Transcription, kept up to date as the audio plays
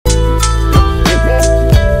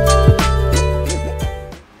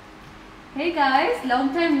guys,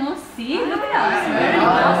 long time no see. Look at us, we're in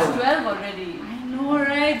class 12 already. I know,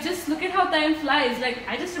 right? Just look at how time flies. Like,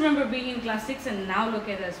 I just remember being in class 6 and now look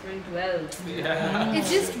at us, we're in 12. Yeah. It's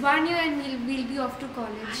just 1 year and we'll be off to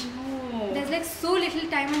college. I know. There's like so little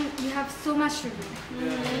time and we have so much to do.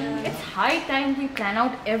 It's high time we plan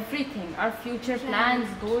out everything, our future plans,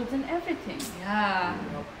 goals and everything. Yeah.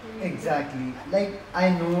 Exactly. Like, I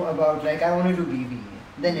know about, like, I want to do BBA,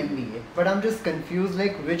 then MBA, but I'm just confused,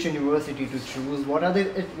 like, which university to choose, what are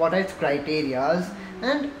its criterias,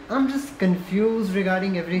 and I'm just confused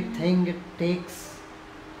regarding everything it takes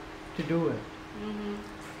to do it.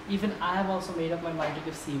 Even I have also made up my mind to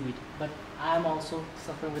give CUET, but I am also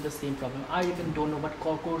suffering with the same problem. I even don't know what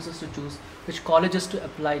courses to choose, which colleges to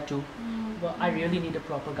apply to. Well, I really need a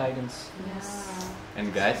proper guidance. Yes.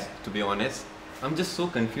 And guys, to be honest, I'm just so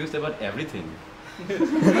confused about everything.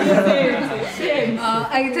 Same.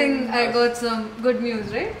 I think I got some good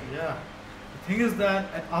news, right? Yeah. The thing is that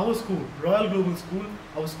at our school, Royal Global School,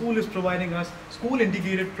 our school is providing us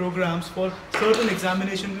school-integrated programs for certain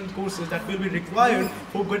examinations and courses that will be required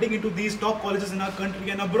for getting into these top colleges in our country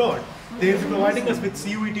and abroad. They will be providing us with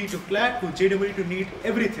CUET to CLAT, to JEE to NEET,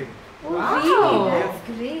 everything. Oh,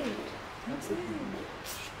 really? That's great.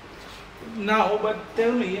 Now, but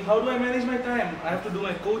tell me, how do I manage my time? I have to do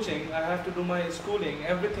my coaching, I have to do my schooling,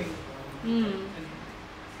 everything.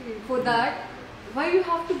 For that, why you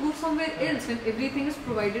have to go somewhere else when everything is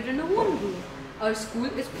provided in a one room? Our school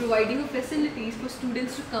is providing facilities for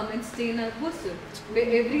students to come and stay in our hostel, where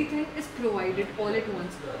everything is provided all at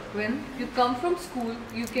once. When you come from school,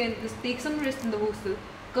 you can just take some rest in the hostel,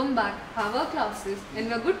 come back, have our classes, and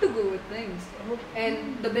we're good to go with things.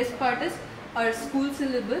 And the best part is, our school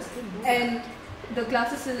syllabus and the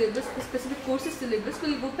classes syllabus, the specific courses syllabus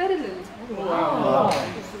will go parallel. Wow.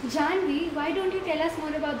 Janvi, why don't you tell us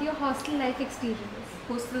more about your hostel life experience?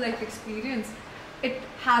 Hostel life experience, it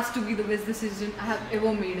has to be the best decision I have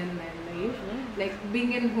ever made in my life. Like,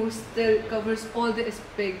 being in hostel covers all the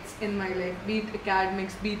aspects in my life, be it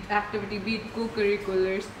academics, be it activity, be it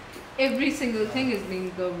co-curriculars. Every single thing is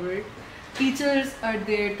being covered. Teachers are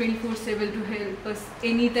there 24/7 to help us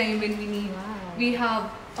anytime when we need. We have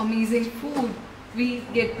amazing food. We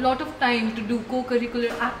get a lot of time to do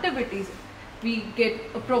co-curricular activities. We get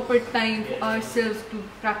a proper time for ourselves to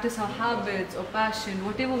practice our habits or passion,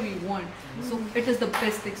 whatever we want. So it is the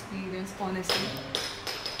best experience, honestly.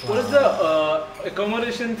 What is the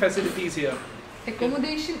accommodation facilities here?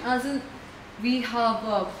 Accommodation as in, we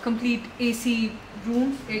have complete AC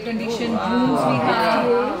rooms, air-conditioned rooms. We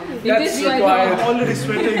have. That's required. Already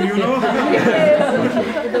sweating, you know.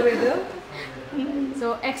 The weather.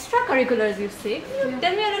 So extracurriculars, you say?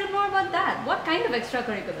 Tell me a little more about that. What kind of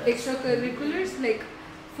extracurriculars? Extracurriculars, like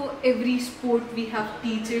for every sport we have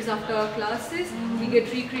teachers after our classes. We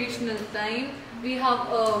get recreational time. We have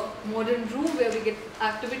a modern room where we get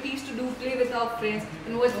activities to do, play with our friends,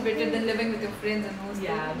 and what's better than living with your friends and hostel?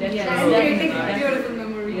 Yeah, and definitely. creating beautiful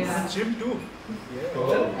memories. Yeah. Gym too.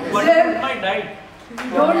 What about my diet?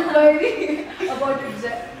 Don't worry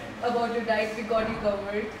about your diet, we got you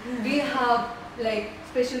covered. We have like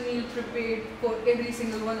special meal prepared for every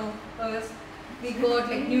single one of us. We got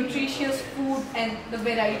like nutritious food and the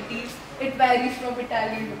varieties. It varies from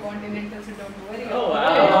Italian to continental, so don't worry. Oh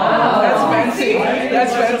wow, that's fancy.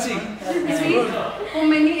 That's fancy. See, for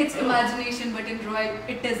many it's imagination, but in Royal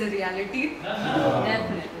it is a reality.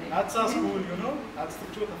 Definitely. That's our school, you know. That's the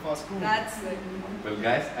truth of our school. That's it. Well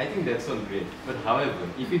guys, I think that's all great. But however,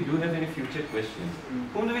 if you do have any future questions,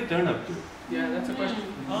 whom do we turn up to? Yeah, that's a question.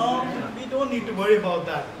 We don't need to worry about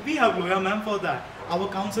that. We have Gloria ma'am for that. Our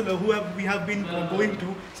counselor we have been going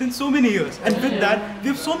to since so many years. And with that, we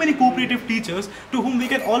have so many cooperative teachers to whom we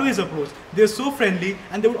can always approach. They're so friendly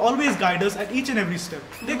and they would always guide us at each and every step.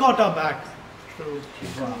 They got our back. So,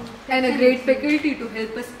 wow. And a great faculty to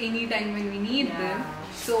help us anytime when we need them.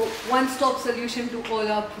 So one-stop solution to all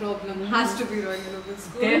our problems has to be Royal Global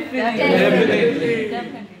School. Definitely.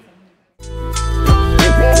 Definitely.